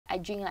I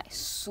drink like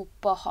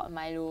super hot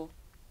Milo.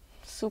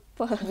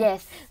 Super.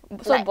 Yes.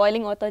 So like,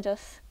 boiling water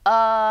just.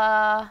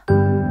 Hi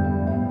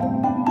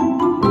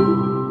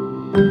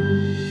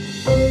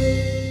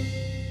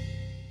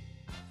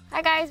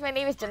guys, my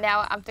name is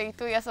Janelle. I'm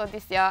 22 years old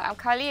this year. I'm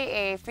currently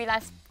a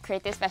freelance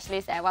creative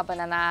specialist at What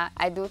Banana.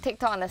 I do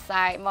TikTok on the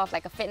side, more of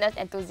like a fitness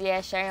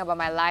enthusiast, sharing about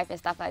my life and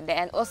stuff like that.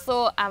 And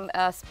also, I'm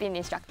a spin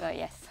instructor,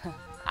 yes.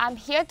 I'm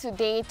here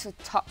today to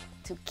talk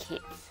to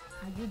kids.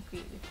 Are you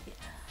great with kids?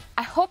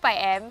 I hope I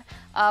am,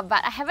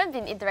 but I haven't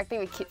been interacting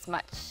with kids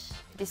much.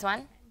 This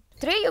one?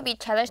 Today you'll be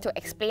challenged to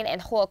explain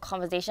and hold a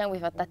conversation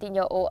with a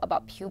 13-year-old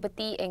about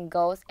puberty in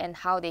girls and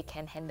how they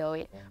can handle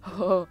it.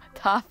 Oh,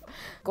 tough.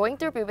 Going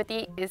through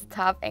puberty is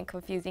tough and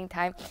confusing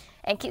time,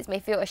 and kids may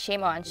feel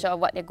ashamed or unsure of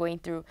what they're going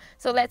through.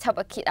 So let's help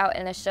a kid out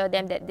and assure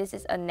them that this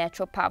is a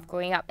natural part of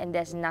growing up and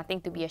there's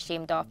nothing to be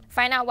ashamed of.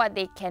 Find out what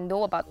they can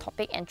know about the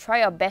topic and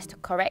try your best to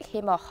correct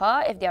him or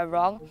her if they are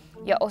wrong.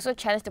 You're also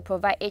challenged to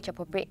provide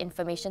age-appropriate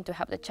information to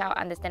help the child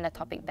understand the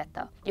topic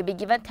better. You'll be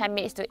given 10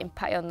 minutes to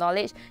impart your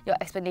knowledge. Your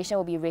explanation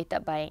will be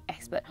rated by an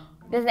expert.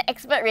 There's an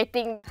expert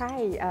rating.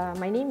 Hi,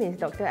 my name is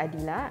Dr.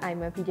 Adila.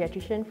 I'm a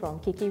pediatrician from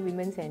KK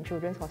Women's and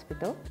Children's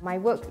Hospital. My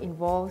work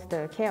involves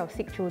the care of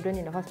sick children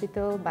in the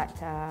hospital,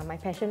 but my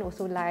passion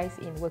also lies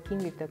in working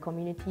with the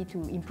community to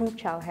improve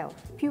child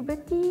health.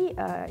 Puberty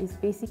is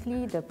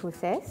basically the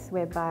process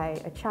whereby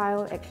a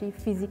child actually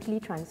physically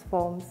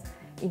transforms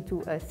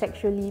into a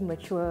sexually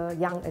mature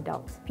young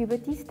adult.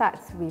 Puberty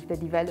starts with the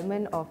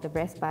development of the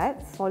breast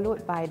buds,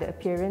 followed by the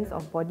appearance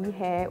of body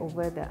hair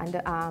over the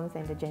underarms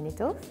and the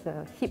genitals.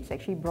 The hips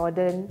actually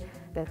broaden,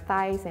 the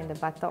thighs and the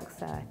buttocks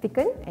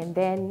thicken, and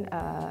then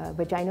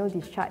vaginal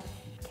discharge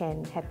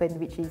can happen,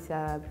 which is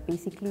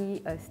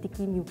basically a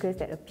sticky mucus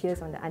that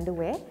appears on the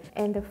underwear.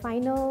 And the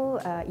final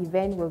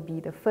event will be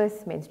the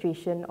first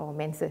menstruation or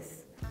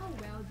menses. How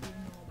well do you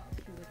know about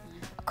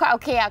puberty? Quite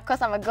okay,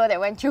 because I'm a girl that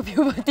went through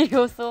puberty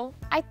also.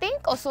 I think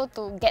also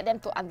to get them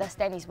to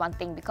understand is one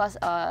thing, because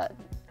I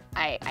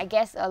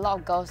guess a lot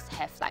of girls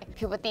have like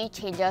puberty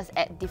changes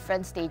at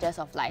different stages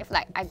of life.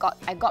 Like I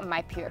got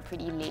my period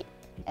pretty late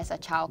as a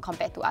child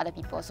compared to other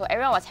people. So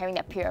everyone was having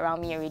their period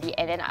around me already,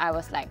 and then I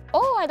was like,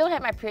 oh, I don't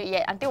have my period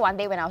yet. Until one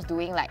day when I was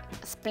doing like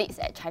splits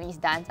at Chinese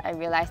dance, I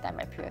realized that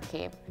my period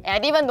came. And I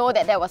didn't even know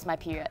that that was my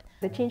period.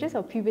 The changes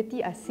of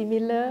puberty are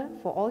similar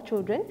for all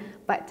children,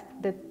 but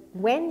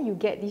when you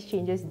get these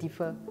changes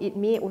differ. It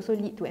may also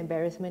lead to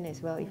embarrassment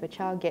as well if a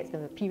child gets the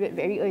period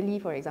very early,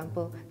 for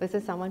example,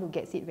 versus someone who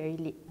gets it very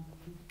late.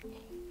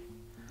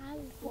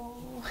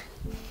 Hello.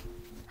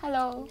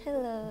 Hello.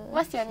 Hello.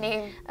 What's your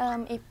name?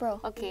 April.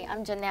 Okay,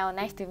 I'm Janelle.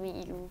 Nice to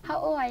meet you. How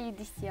old are you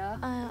this year?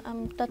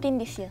 I'm 13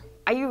 this year.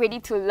 Are you ready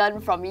to learn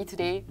from me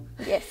today?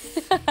 Yes.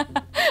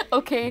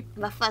 Okay.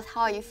 But first,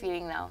 how are you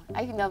feeling now?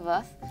 Are you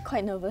nervous?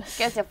 Quite nervous.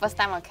 Because it's your first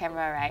time on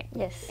camera, right?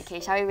 Yes. Okay,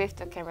 shall we wave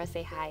to the camera,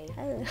 say hi?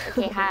 Hello.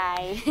 Okay,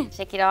 hi.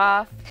 Shake it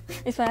off.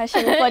 It's fine, I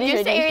shake the body You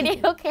already. say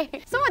already? Okay.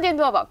 So what do you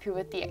know about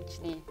puberty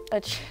actually? A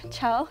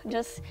child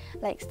just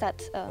like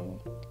starts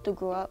to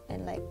grow up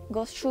and like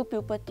goes through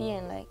puberty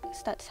and like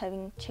starts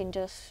having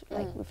changes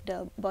like with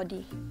the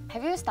body.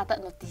 Have you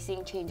started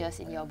noticing changes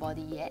in your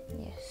body yet?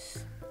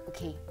 Yes.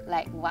 Okay,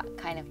 like what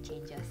kind of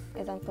changes?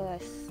 Example, I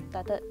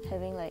started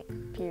having like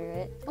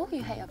period. Oh,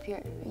 you had your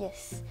period?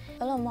 Yes.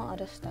 A lot more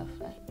other stuff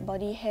like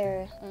body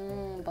hair.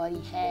 Body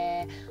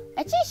hair.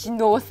 Actually, she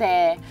knows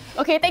eh.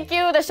 Okay, thank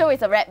you. The show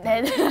is a wrap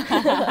then.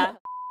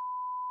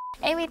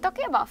 Anyway,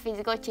 talking about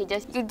physical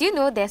changes, do you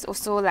know there's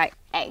also like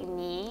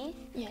acne?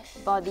 Yes.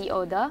 Body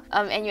odor.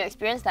 And you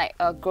experience like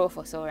a growth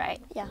also,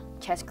 right? Yeah.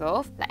 Chest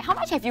growth. Like how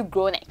much have you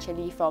grown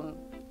actually from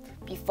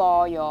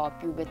before your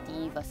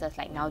puberty versus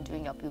like now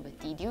during your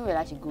puberty? Do you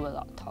realize you grew a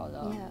lot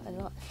taller? Yeah, a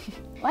lot.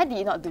 Why did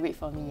you not do it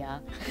for me?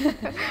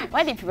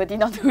 Why did puberty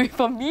not do it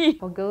for me?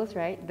 For girls,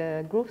 right,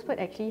 the growth spurt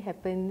actually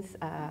happens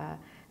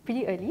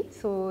pretty early.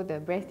 So the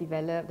breast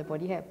develop, the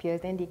body hair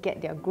appears, then they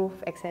get their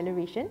growth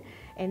acceleration,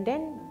 and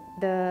then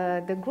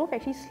the growth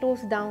actually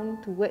slows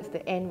down towards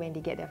the end when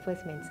they get their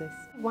first menses.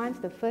 Once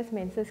the first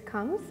menses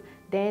comes,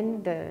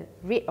 then the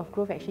rate of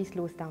growth actually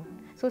slows down.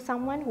 So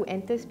someone who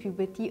enters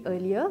puberty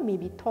earlier may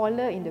be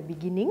taller in the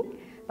beginning,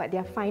 but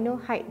their final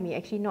height may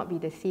actually not be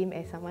the same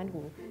as someone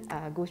who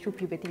goes through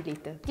puberty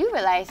later. Do you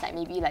realize like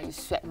maybe like you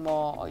sweat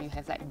more or you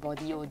have like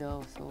body odor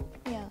also?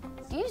 Yeah.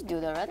 Do you use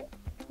deodorant?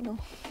 No.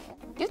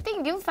 Do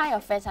you find your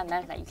friends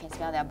sometimes like you can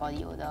smell their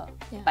body odor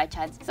by Yeah.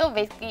 chance? So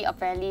basically,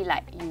 apparently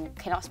like you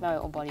cannot smell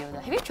your own body odor.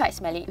 Have you tried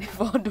smelling it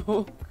before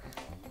though?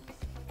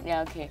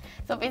 Yeah, okay.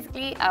 So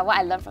basically, what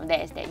I learned from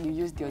that is that you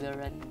use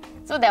deodorant.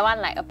 So that one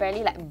like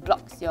apparently like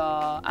blocks your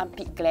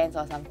armpit glands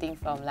or something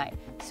from like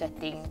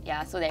sweating.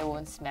 Yeah, so that it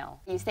won't smell.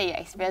 You say you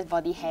experience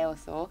body hair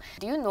also.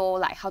 Do you know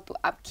like how to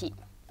upkeep,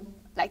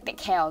 like take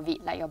care of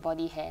it, like your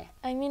body hair?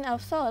 I mean, I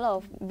saw a lot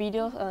of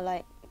videos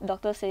like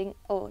doctors saying,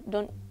 oh,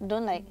 don't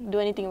like do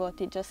anything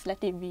about it, just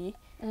let it be.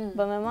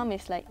 But my mom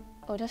is like,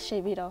 Oh, just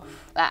shave it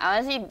off. Like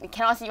honestly,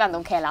 cannot see one,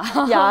 don't care lah.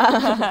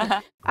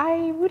 Yeah.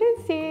 I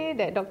wouldn't say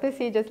that doctors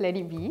say just let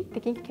it be.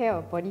 Taking care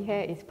of body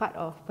hair is part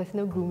of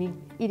personal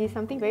grooming. It is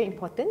something very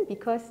important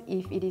because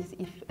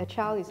if a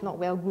child is not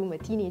well groomed, a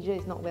teenager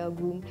is not well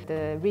groomed,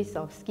 the risk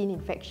of skin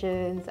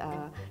infections,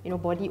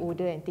 body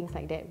odor and things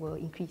like that will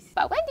increase.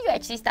 But when do you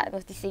actually start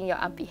noticing your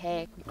armpit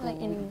hair? Like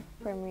in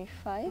primary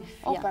 5.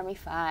 Oh, yeah. primary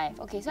 5.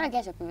 Okay, so I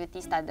guess your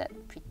puberty started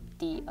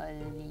pretty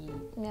early.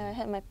 Yeah, I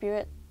had my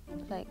period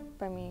like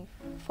primary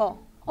 4.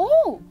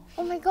 Oh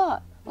my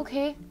god.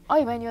 Okay.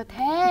 Oh, when you're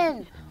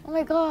 10. Oh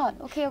my god.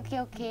 Okay.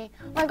 Oh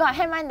my god, I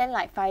had mine then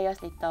like 5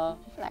 years later.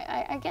 Like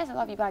I guess a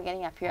lot of people are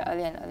getting their period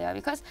earlier and earlier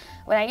because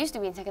when I used to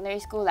be in secondary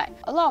school, like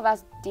a lot of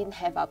us didn't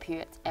have our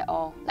periods at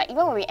all. Like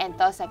even when we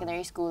enter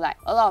secondary school, like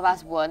a lot of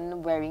us weren't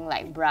wearing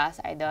like bras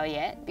either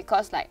yet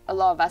because like a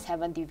lot of us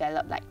haven't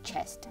developed like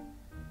chest.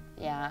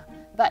 Yeah.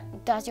 But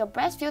does your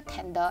breast feel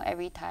tender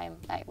every time?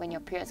 Like when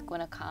your period's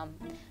gonna come?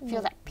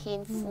 Feel like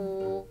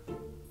painful?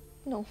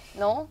 No.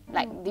 No?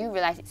 Like do you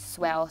realize it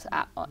swells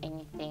up or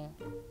anything?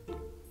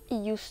 It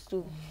used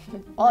to.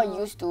 Or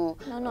used to?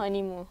 No, not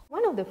anymore.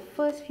 One of the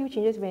first few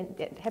changes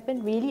that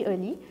happened really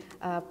early,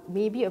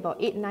 maybe about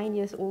 8-9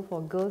 years old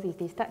for girls, is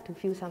they start to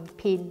feel some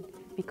pain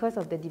because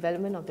of the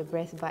development of the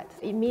breast buds.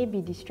 It may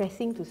be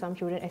distressing to some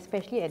children,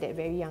 especially at that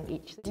very young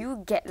age. Do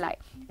you get like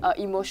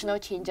emotional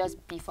changes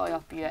before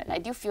your period?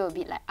 Like do you feel a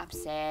bit like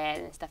upset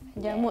and stuff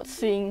like Yeah, that? mood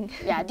swing.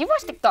 Yeah, do you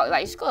watch TikTok?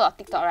 Like you scroll on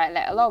TikTok, right?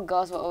 Like a lot of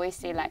girls will always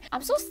say like,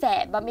 I'm so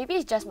sad, but maybe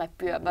it's just my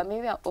period, but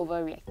maybe I'm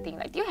overreacting.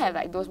 Like do you have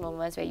like those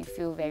moments where you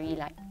feel very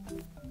like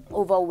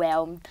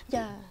overwhelmed?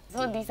 Yeah.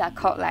 So these are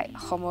called like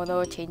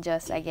hormonal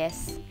changes, I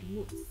guess.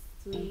 Mood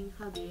swing,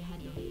 how do you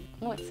handle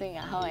it? Mood swing,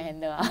 how I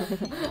handle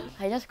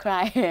I just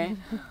cry. And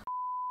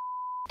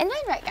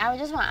then like I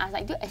just want to ask,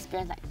 like do you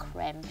experience like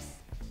cramps?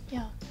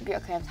 Yeah.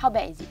 Period cramps, how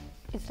bad is it?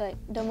 It's like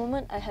the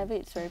moment I have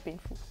it, it's very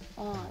painful.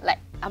 Oh, like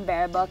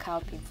unbearable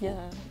kind of painful.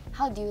 Yeah.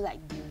 How do you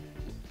like deal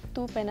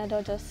with 2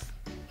 Panadol just.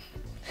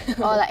 it?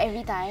 Or like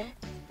every time?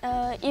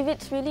 If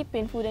it's really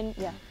painful, then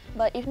yeah.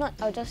 But if not,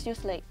 I'll just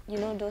use like, you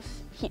know, those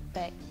heat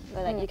pack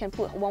where like you can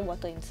put warm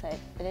water inside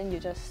and then you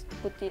just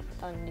put it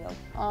on your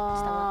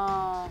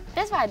stomach.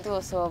 That's what I do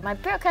also. My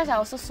period cramps are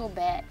also so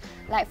bad.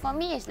 Like for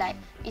me, it's like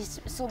it's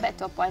so bad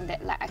to a point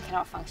that like I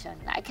cannot function.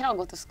 Like I cannot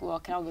go to school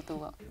or cannot go to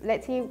work.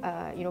 Let's say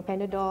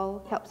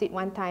Panadol helps it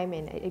one time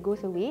and it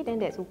goes away, then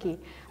that's okay.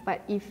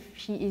 But if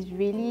she is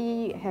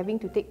really having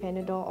to take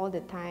Panadol all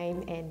the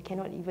time and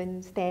cannot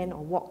even stand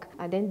or walk,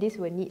 then this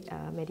will need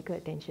medical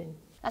attention.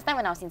 Last time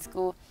when I was in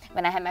school,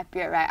 when I had my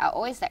period, right, I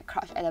always like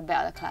crouch at the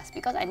back of the class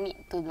because I need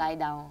to lie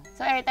down.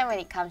 So every time when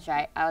it comes,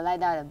 right, I'll lie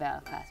down at the back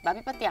of the class. But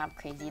people think I'm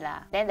crazy lah.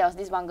 Then there was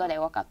this one girl that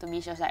walked up to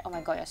me, she was like, oh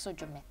my god, you're so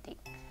dramatic.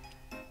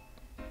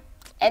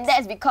 And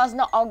that's because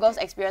not all girls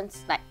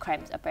experience like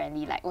cramps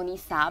apparently, like only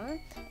some,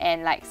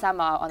 and like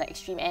some are on the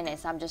extreme end and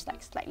some just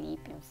like slightly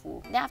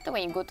painful. Then after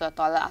when you go to the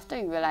toilet, after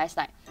you realize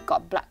like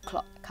got blood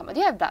clot come out.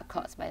 Do you have blood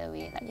clots by the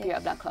way, like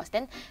period blood clots?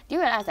 Then do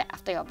you realize that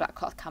after your blood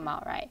clots come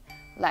out, right,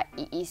 like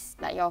it is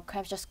like your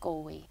cramps just go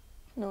away?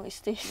 No, it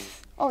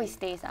stays. Oh, it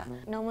stays ah.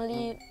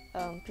 Normally,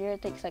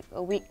 period takes like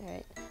a week,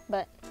 right?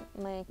 But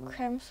my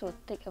cramps will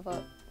take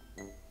about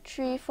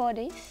 3-4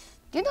 days.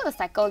 Do you know the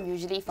cycle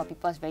usually for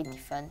people is very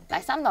different?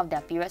 Like some of their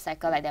period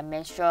cycle, like their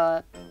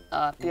menstrual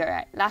period,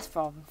 right, lasts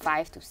from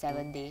 5 to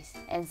 7 days,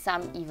 and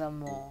some even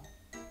more.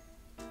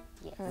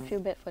 Yes. I feel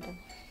bad for them.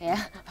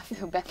 Yeah, I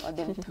feel bad for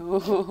them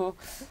too.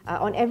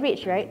 On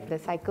average, right, the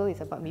cycle is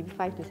about maybe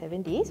 5 to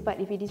 7 days. But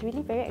if it is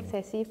really very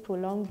excessive,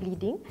 prolonged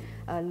bleeding,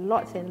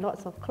 lots and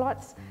lots of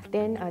clots,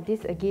 then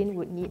this again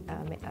would need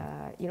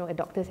a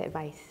doctor's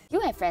advice. You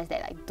have friends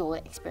that like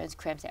don't experience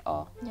cramps at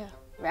all, Yeah.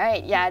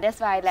 right? Yeah, that's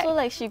why like. So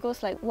like she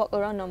goes like walk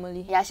around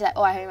normally. Yeah, she's like,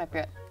 oh, I'm having my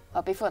period.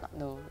 But before not,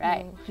 no,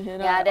 right? No,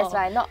 not yeah, at that's all.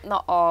 why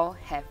not all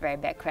have very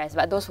bad cramps,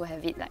 but those who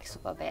have it like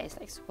super bad, it's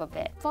like super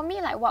bad. For me,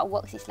 like what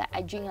works is like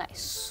I drink like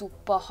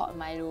super hot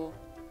Milo.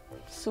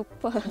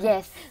 Super.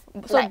 Yes.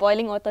 So like,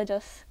 boiling water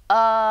just.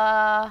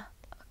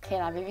 okay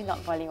lah, maybe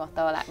not boiling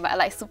water, like but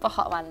like super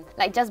hot one.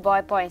 Like just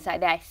boil, pour inside,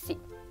 then I sip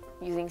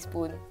using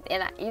spoon.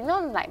 And like, you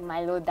know like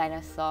Milo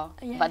dinosaur,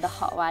 but the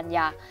hot one,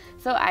 yeah.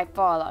 So I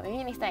pour a lot.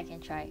 Maybe next time I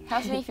can try.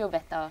 Helps me feel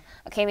better.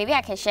 Okay, maybe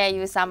I can share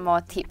you some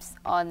more tips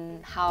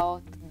on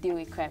how to deal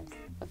with cramps.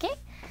 Okay?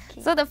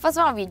 So the first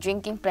one will be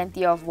drinking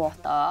plenty of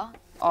water,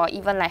 or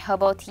even like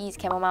herbal teas,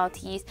 chamomile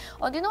teas.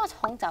 Or do you know what's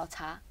Hong Zao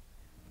Cha?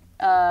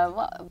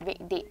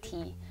 Red date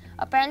tea.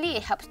 Apparently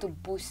it helps to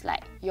boost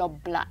like your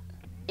blood.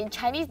 In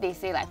Chinese they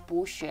say like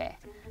补血.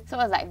 So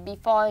it's like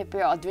before your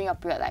period or during your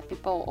period, like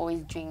people will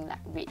always drink like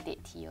red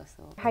date tea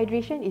also.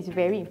 Hydration is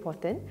very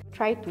important.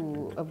 Try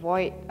to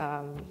avoid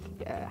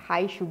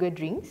high sugar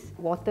drinks.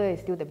 Water is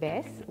still the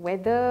best.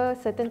 Whether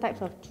certain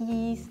types of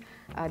teas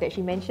that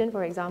she mentioned,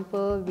 for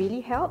example,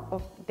 really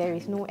help, there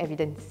is no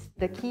evidence.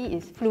 The key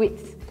is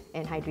fluids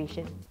and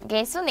hydration.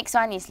 Okay, so next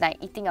one is like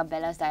eating a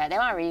balanced diet. That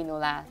one I already know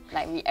lah.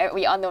 Like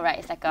we all know, right?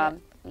 It's like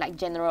like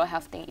general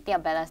health thing. Eating a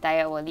balanced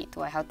diet will lead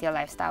to a healthier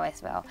lifestyle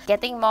as well.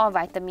 Getting more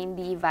vitamin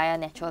D via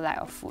natural light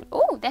or food.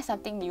 Oh, that's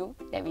something new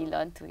that we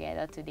learned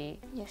together today.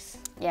 Yes.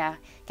 Yeah,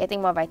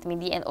 getting more vitamin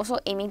D and also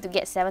aiming to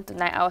get 7 to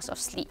 9 hours of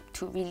sleep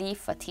to relieve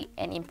fatigue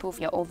and improve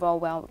your overall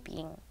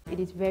well-being. It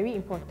is very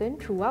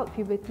important throughout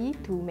puberty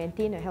to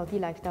maintain a healthy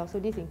lifestyle. So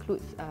this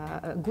includes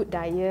a good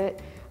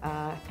diet,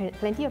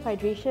 plenty of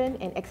hydration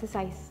and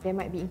exercise. There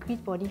might be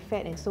increased body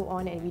fat and so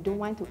on, and we don't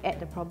want to add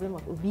the problem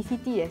of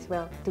obesity as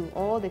well to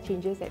all the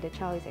changes that the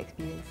child is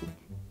experiencing.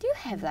 Do you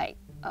have like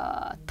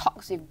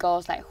talks with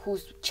girls like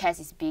whose chest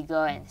is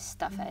bigger and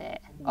stuff like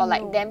that? Or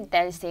like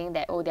them saying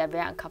that, oh, they're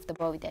very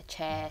uncomfortable with their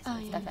chest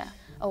and stuff like that?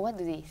 Oh, what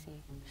do they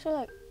say? So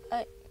like,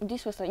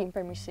 this was like in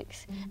primary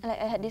 6, and like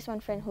I had this one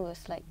friend who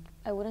was like,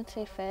 I wouldn't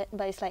say fat,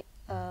 but it's like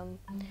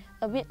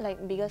a bit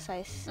like bigger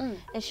size,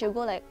 and she'll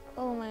go like,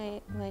 oh,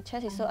 my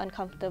chest is so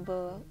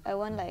uncomfortable, I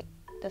want like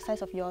the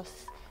size of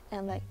yours,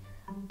 and I'm like,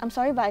 I'm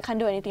sorry, but I can't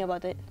do anything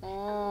about it.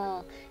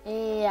 Oh,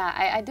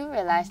 yeah, I do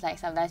realize like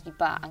sometimes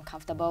people are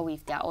uncomfortable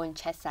with their own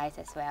chest size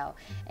as well,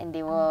 and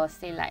they will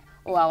say like,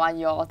 oh, I want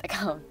yours, that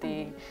kind of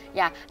thing.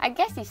 Yeah, I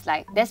guess it's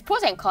like there's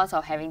pros and cons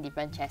of having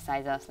different chest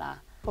sizes lah.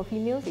 For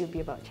females, it will be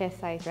about chest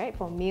size, right?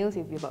 For males, it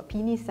will be about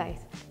penis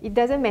size. It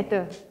doesn't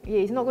matter.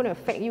 It's not going to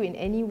affect you in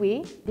any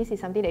way. This is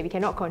something that we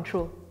cannot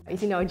control.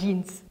 It's in our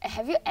genes.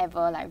 Have you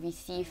ever like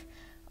received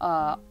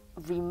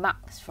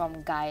remarks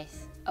from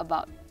guys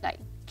about like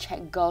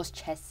girls'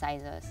 chest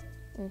sizes?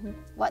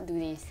 What do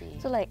they say?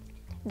 So like,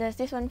 there's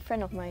this one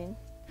friend of mine.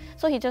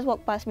 So he just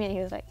walked past me and he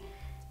was like,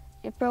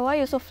 hey, bro, why are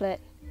you so flat?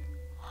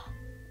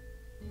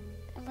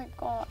 Oh my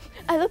god.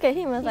 I look at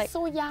him and I was He's like,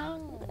 so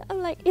young. I'm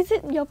like, is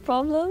it your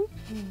problem?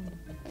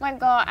 Oh my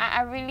god,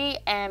 I really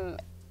am.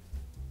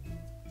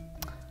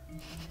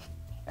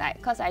 Like,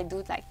 cause I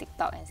do like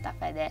TikTok and stuff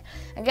like that.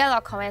 I get a lot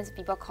of comments,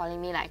 people calling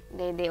me like,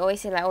 they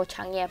always say like, oh,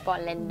 Changi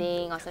Airport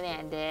landing or something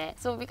like that.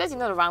 So because you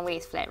know the runway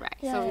is flat, right?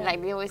 Yeah, so yeah.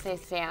 like they always say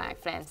like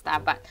flat and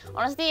stuff. But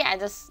honestly, I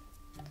just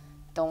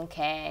don't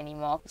care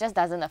anymore. It just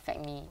doesn't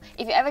affect me.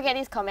 If you ever get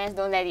these comments,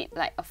 don't let it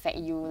like affect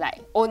you. Like,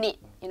 own it.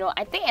 You know,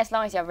 I think as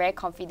long as you're very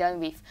confident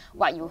with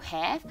what you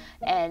have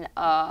and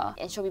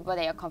show people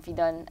that you're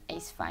confident,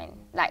 it's fine.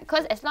 Like,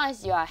 cause as long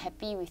as you are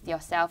happy with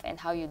yourself and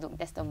how you look,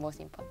 that's the most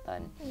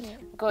important.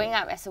 Growing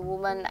up as a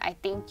woman, I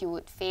think you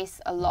would face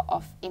a lot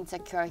of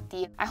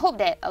insecurity. I hope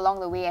that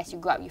along the way as you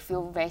grow up, you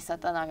feel very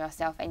certain of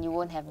yourself and you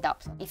won't have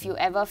doubts. If you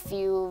ever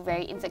feel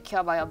very insecure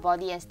about your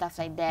body and stuff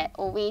like that,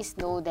 always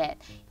know that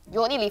you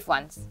only live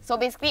once. So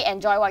basically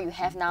enjoy what you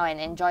have now and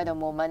enjoy the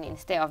moment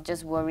instead of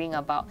just worrying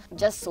about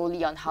just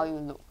solely on how you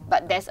look.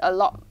 But there's a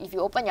lot, if you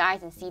open your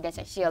eyes and see, there's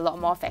actually a lot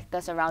more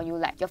factors around you,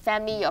 like your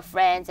family, your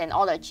friends, and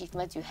all the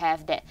achievements you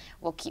have that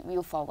will keep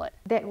you forward.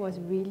 That was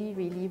really,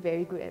 really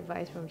very good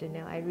advice from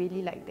Janelle. I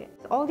really like that.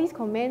 All these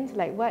comments,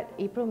 like what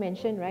April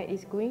mentioned, right,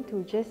 is going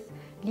to just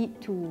lead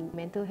to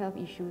mental health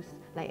issues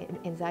like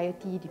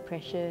anxiety,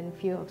 depression,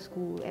 fear of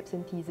school,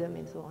 absenteeism,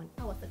 and so on.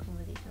 How was the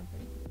conversation for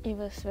you? It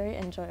was very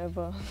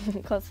enjoyable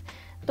because,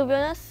 to be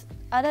honest,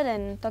 other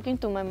than talking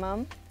to my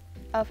mom,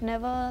 I've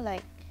never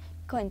like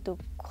got into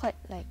quite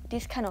like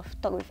this kind of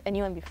talk with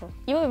anyone before.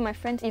 Even with my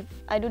friends, if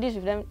I do this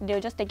with them, they'll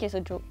just take it as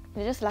a joke.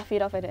 They just laugh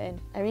it off at the end.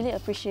 I really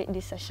appreciate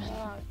this session.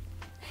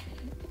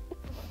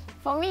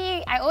 For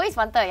me, I always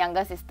wanted a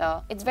younger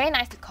sister. It's very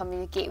nice to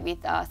communicate with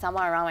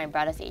someone around my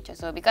brother's age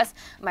also, because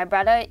my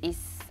brother is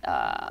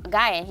a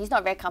guy and he's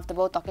not very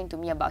comfortable talking to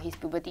me about his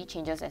puberty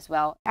changes as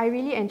well. I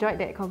really enjoyed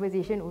that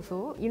conversation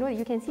also. You know,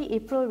 you can see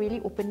April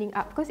really opening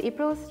up, because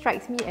April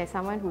strikes me as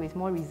someone who is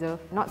more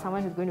reserved, not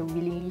someone who's going to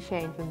willingly share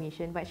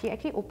information, but she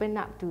actually opened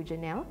up to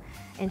Janelle,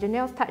 and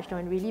Janelle touched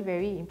on really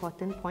very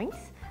important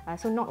points.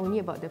 So not only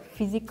about the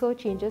physical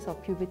changes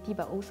of puberty,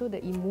 but also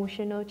the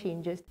emotional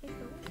changes.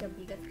 What's the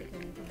biggest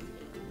takeaway from today?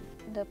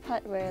 The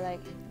part where like,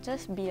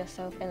 just be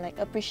yourself and like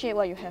appreciate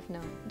what you have now.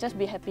 Just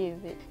be happy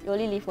with it. You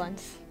only live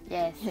once.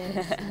 Yes.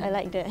 I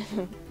like that.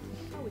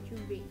 How would you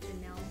rate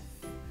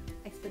Janelle's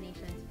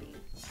explanation today?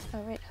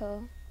 I rate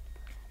her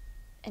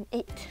an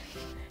 8.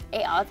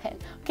 8 out of 10.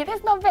 Okay,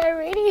 that's not bad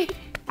already.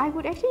 I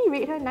would actually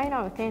rate her 9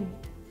 out of 10.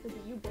 So did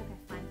you both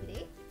have fun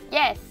today?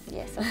 Yes.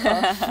 Yes, of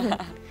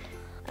course.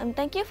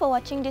 Thank you for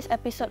watching this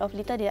episode of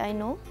Little Did I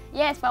Know.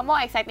 Yes, for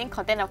more exciting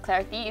content of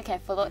Clarity, you can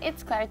follow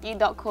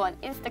itsclarity.co on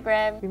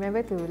Instagram.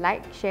 Remember to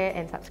like, share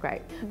and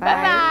subscribe.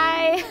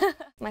 Bye bye.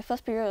 My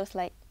first period was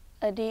like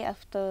a day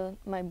after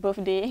my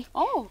birthday.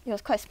 Oh. It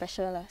was quite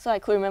special lah. So I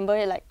could remember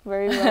it like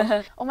very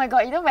well. Oh my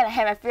god, you know when I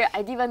had my period,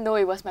 I didn't even know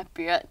it was my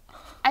period.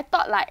 I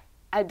thought like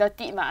I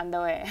dirtied my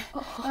underwear.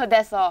 Oh,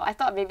 that's all. I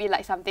thought maybe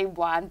like something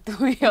buan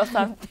to it or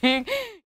something.